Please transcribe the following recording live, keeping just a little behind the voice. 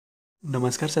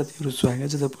नमस्कार साथीहरू, स्वागत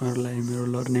छ तपाईहरुलाई मेरो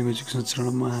लर्निङ एजुकेसन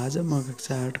च्यानलमा। आज म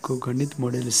कक्षा 8 को गणित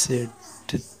मोडेल सेट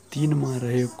 3 मा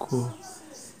रहेको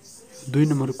 2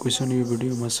 नम्बर क्वेशन यो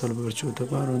भिडियोमा सल्भ गर्छु।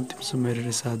 तपाईहरु अन्तिमसम्म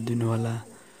हेरेर साथ दिनुहोला।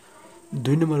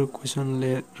 2 नम्बर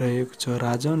क्वेशनले रहेको छ,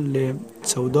 राजनले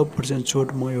 14%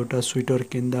 छुटमा एउटा स्वेटर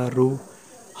किन्दा रु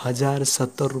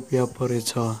 1070 रुपैयाँ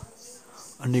परेछ।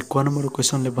 अनि क नम्बर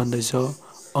क्वेशनले भन्दैछ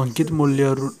अंकित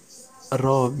मूल्य र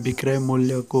विक्रय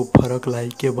मूल्यको फरकलाई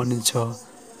के भनिन्छ।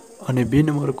 अनि बी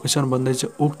नम्बर क्वेशन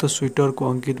भन्दैछ उक्त स्वेटरको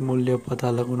अंकित मूल्य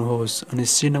पत्ता लगाउनुहोस्। अनि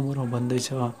सी नम्बरमा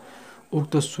भन्दैछ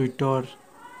उक्त स्वेटर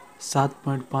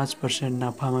 7.5%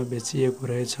 नाफामा बेचिएको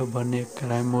रहेछ भन्ने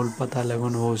क्रय मूल्य पत्ता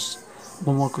लगाउनुहोस्।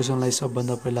 म क्वेशनलाई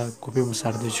सबभन्दा पहिला कपीमा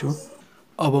सार्दैछु।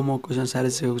 अब म क्वेशन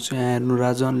सारिसकेको छु। यहाँ हेर्नु,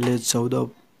 राजनले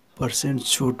 14%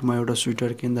 छुटमा एउटा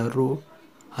स्वेटर किन्दा रु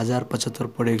 1075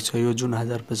 परेको छ। यो जुन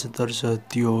 1075 छ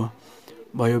त्यो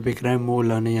भयो विक्रय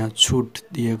मूल्य अनि यहाँ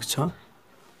छुट दिएको छ।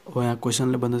 अब यहाँ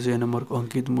क्वेशनले भन्दैछ यो नम्बरको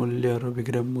अंकित मूल्य र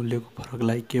विक्रय मूल्यको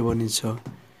फरकलाई के भनिन्छ।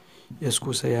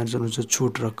 यसको सही आन्सर हुन्छ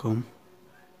छुट रकम।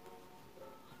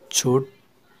 छुट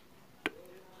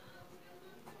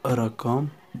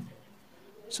रकम,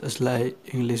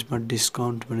 यसलाई इंग्लिशमा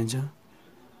डिस्काउन्ट भनिन्छ।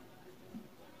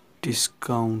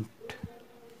 डिस्काउन्ट।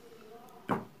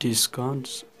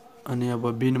 अनि अब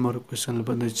बी नम्बर क्वेशनले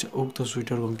भन्दैछ उक्त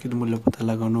स्वेटरको अंकित मूल्य पत्ता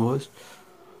लगाउनुहोस्।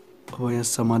 अब यहाँ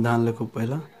समाधान लेखौँ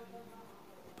पहिला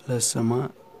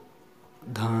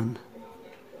समाधान।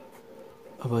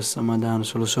 अब समाधान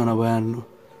सोलुसन। अब हेर्नु,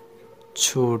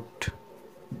 छुट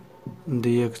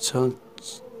दिएको छ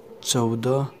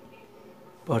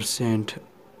 14%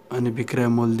 अनि विक्रय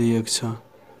मूल्य दिएको छ,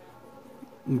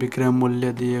 विक्रय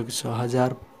मूल्य दिएको छ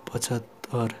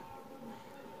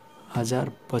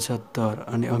 1075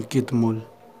 अनि अंकित मूल्य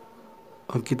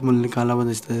निकाल्न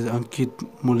भन्दैछ। अंकित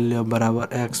मूल्य बराबर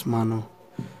x मानौ।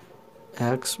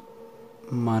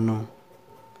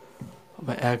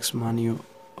 अब x मानियो।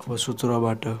 अब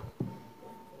सूत्रबाट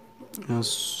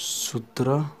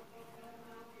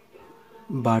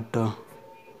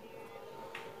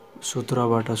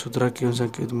सूत्र के हुन्छ,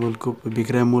 अंकित मूल्यको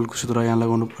विक्रय मूल्यको सूत्र यहाँ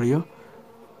लगाउनु पर्यो।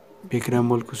 विक्रय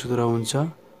मूल्यको सूत्र हुन्छ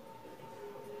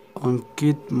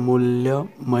अंकित मूल्य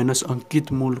माइनस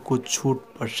अंकित मूल्यको छुट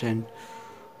पर्सेन्ट।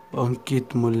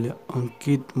 अंकित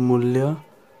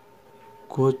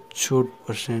मूल्यको छुट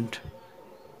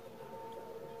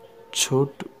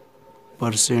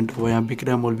पर्सेन्ट हो। यहाँ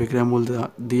विक्रय मूल्य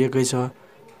दिएकै छ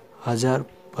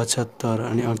 1075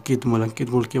 अनि अंकित मूल्य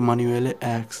के मानियो यसले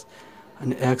x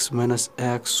अनि x माइनस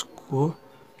x को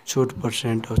छुट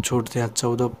पर्सेन्ट हो। छुट त्यहाँ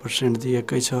 14%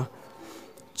 दिएकै छ,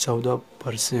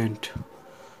 14%।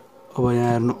 अब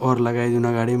यहाँ हेर्नु, और लगाइदिनु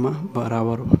अगाडिमा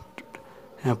बराबर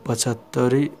यहाँ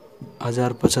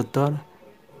 1075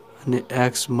 अनि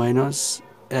x माइनस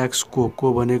x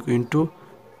को भनेको इन्टु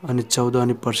अनि 14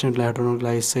 अनि पर्सेन्टलाई हटाउनको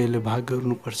लागि सहीले भाग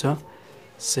गर्नुपर्छ।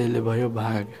 सहीले भयो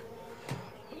भाग।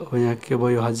 अब यहाँ के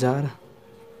भयो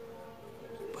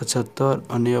 1075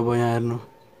 अनि अब यहाँ हेर्नु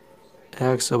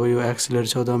x, अब यो x ले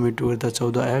 14 मिटु गर्दा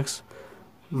 14x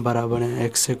बराबर यहाँ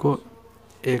 100 को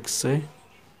 100।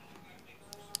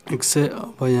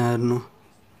 अब यहाँ हेर्नु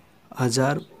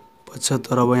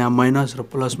 1075। अब यहाँ माइनस र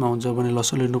प्लसमा हुन्छ भने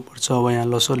लसो लिनुपर्छ। अब यहाँ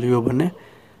लसो लियो भने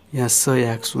यहाँ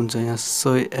 100x हुन्छ। यहाँ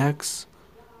 100x,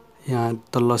 यहाँ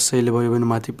तल्ल 100 ले भयो भने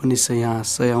माथि पनि 100, यहाँ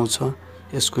 100 आउँछ।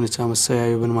 यसको निचामा 100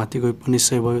 आयो भने माथि गए पनि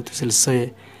 100 भयो। त्यसैले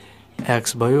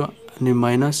 100x भयो अनि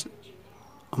माइनस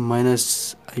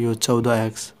यो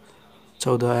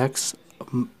 14x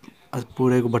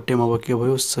पुरैको बट्टेमा अब के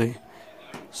भयो 100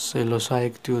 लसो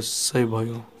आएको त्यो 100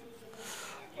 भयो।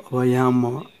 अब यहाँ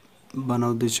म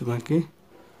बनाउँदैछु बाँकी।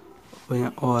 अब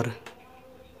यहाँ और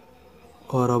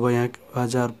अब यहाँ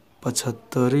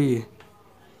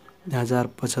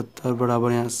 1075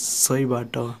 बराबर यहाँ 100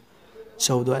 बाट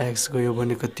 14x गयो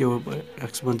भने कति हो,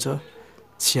 x बन्छ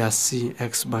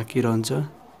 86x बाँकी रहन्छ।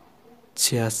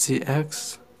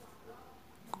 86x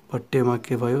बट्टेमा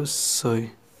के भयो 100।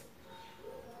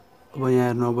 अब यहाँ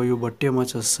हेर्नु, अब यो बट्टेमा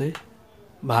छ 100,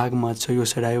 भागमा छ, यो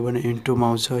साइड आयो भने इन्टुमा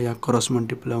आउँछ। यहाँ क्रस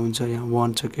मल्टिप्लाई हुन्छ। यहाँ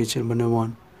 1 छ, केही छैन भने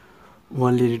 1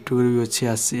 ले इन्टु गर्यो यो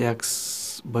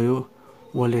 86x भयो।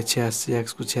 1 ले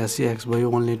 86x को 86x भयो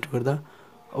 1 ले इन्टु गर्दा।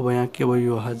 अब यहाँ के भयो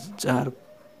यो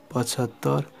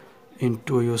 1075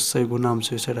 इन्टु यो 100 गुणाम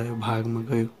छ, यो साइड आयो भागमा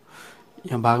गयो।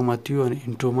 यहाँ भागमा थियो अनि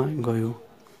इन्टुमा गयो,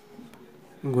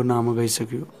 गुणामा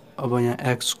गइसक्यो। अब यहाँ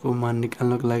x को मान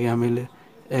निकाल्नको लागि हामीले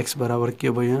x बराबर के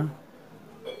भयो यहाँ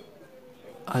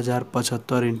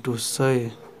 1075 इन्टु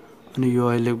 100 अनि यो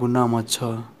अहिले गुणामा छ,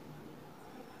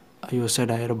 यो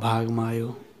साइड आएर भागमा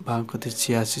आयो। भाग कति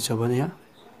 86 छ भने यहाँ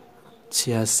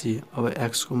 86। अब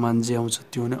x को मान जे आउँछ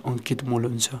त्यो नै अंकित मूल्य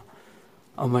हुन्छ।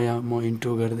 अब यहाँ म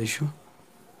इन्टु गर्दैछु।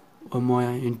 अब म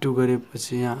यहाँ इन्टु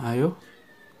गरेपछि यहाँ आयो,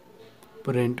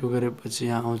 पुरा इन्टु गरेपछि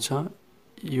यहाँ आउँछ।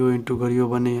 यो इन्टु गरियो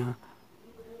भने यहाँ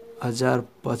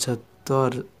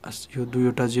 1075, यो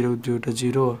दुईवटा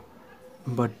जिरो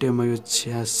बट्टेमा यो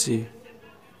 86।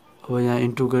 अब यहाँ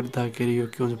इन्टु गर्दाखेरि यो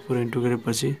के हुन्छ, पुरा इन्टु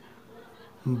गरेपछि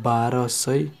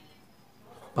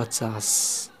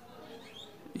 1250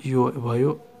 यो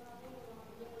भयो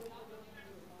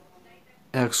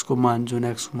एक्स को मान, जुन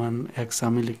एक्स को मान एक्स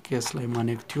हामीले केसलाई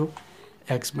मानेको थियो,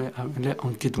 एक्समा हामीले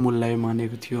अङ्कित मूल्यलाई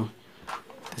मानेको थियो।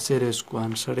 त्यसैले यसको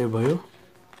आन्सरै भयो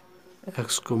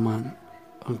एक्स को मान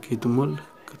अङ्कित मूल्य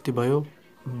कति भयो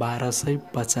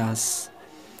 1250।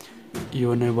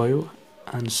 यो नै भयो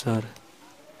आन्सर।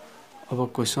 अब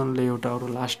क्वेसनले एउटा अरू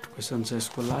लास्ट क्वेसन छ।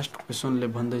 यसको लास्ट क्वेसनले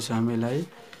भन्दैछ हामीलाई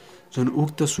जुन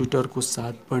उक्त स्वेटरको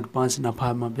 7.5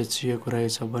 नफामा बेचिएको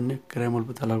रहेछ भन्ने क्रय मूल्य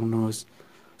पत्ता लगाउनुहोस्।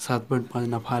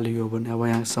 7.5 नफा लियो भने अब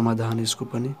यहाँ समाधान, यसको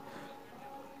पनि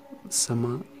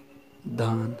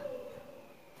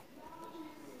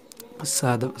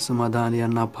समाधान या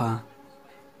नफा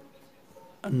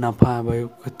भयो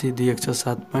कति दिएको छ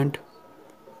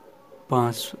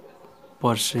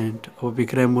 7.5%। अब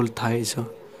विक्रय मूल्य थाहै छ,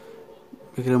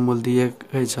 विक्रय मूल्य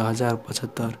दिएकै छ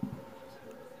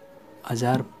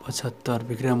 1075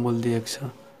 विक्रय मूल्य दिएको छ,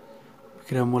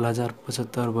 विक्रय मूल्य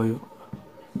 1075 भयो।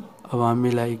 अब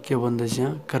हामीलाई के भन्दैछ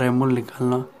यहाँ क्रय मूल्य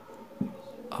निकाल्न।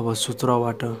 अब सूत्र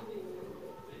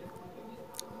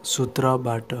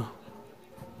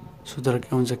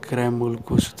के हुन्छ, क्रय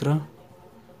मूल्यको सूत्र,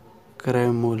 क्रय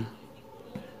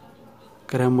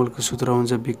मूल्यको सूत्र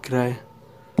हुन्छ विक्रय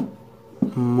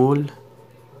मूल्य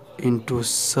इन्टु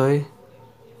 100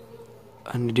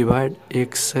 अनि डिभाइड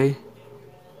 100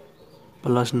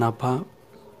 प्लस नफा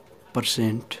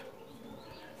पर्सेन्ट।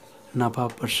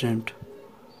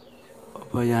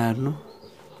 अब यहाँ हेर्नु,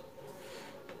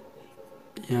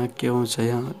 यहाँ के हुन्छ,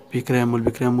 यहाँ विक्रय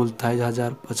मूल्य थाहै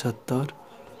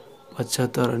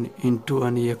 1075 अनि इन्टु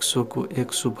अनि 100 को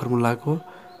 100 फर्मुलाको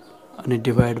अनि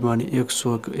डिभाइडमा अनि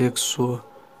 100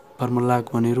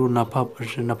 फर्मुलाको अनि रु नफा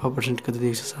पर्सेन्ट कति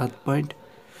दिएको छ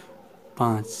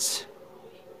 7.5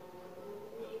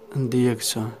 दिएको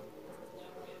छ।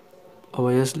 अब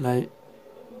यसलाई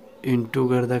इन्टु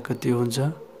गर्दा कति हुन्छ,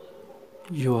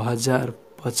 यो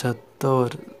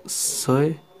 1075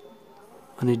 100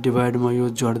 अनि डिभाइडमा यो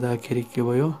जोड्दाखेरि के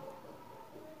भयो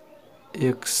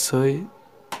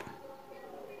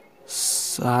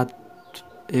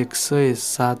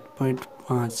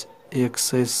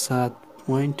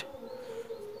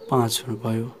 107.5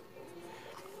 भयो।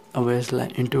 अब यसलाई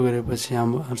इन्टु गरेपछि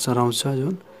हाम्रो आन्सर आउँछ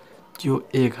जुन त्यो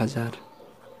 1000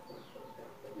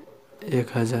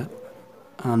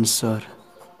 आन्सर।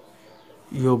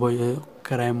 यो भयो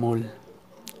क्रय मूल्य।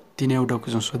 तीनैवटा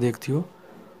क्वेसन सोधेको थियो।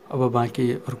 अब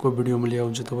बाँकी अर्को भिडियोमा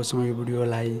ल्याउँछु, तबसम्म यो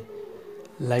भिडियोलाई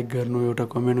लाइक गर्नु, एउटा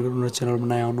कमेन्ट गर्नु र च्यानलमा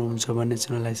नयाँ आउनुहुन्छ भने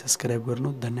च्यानललाई सब्स्क्राइब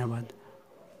गर्नु। धन्यवाद।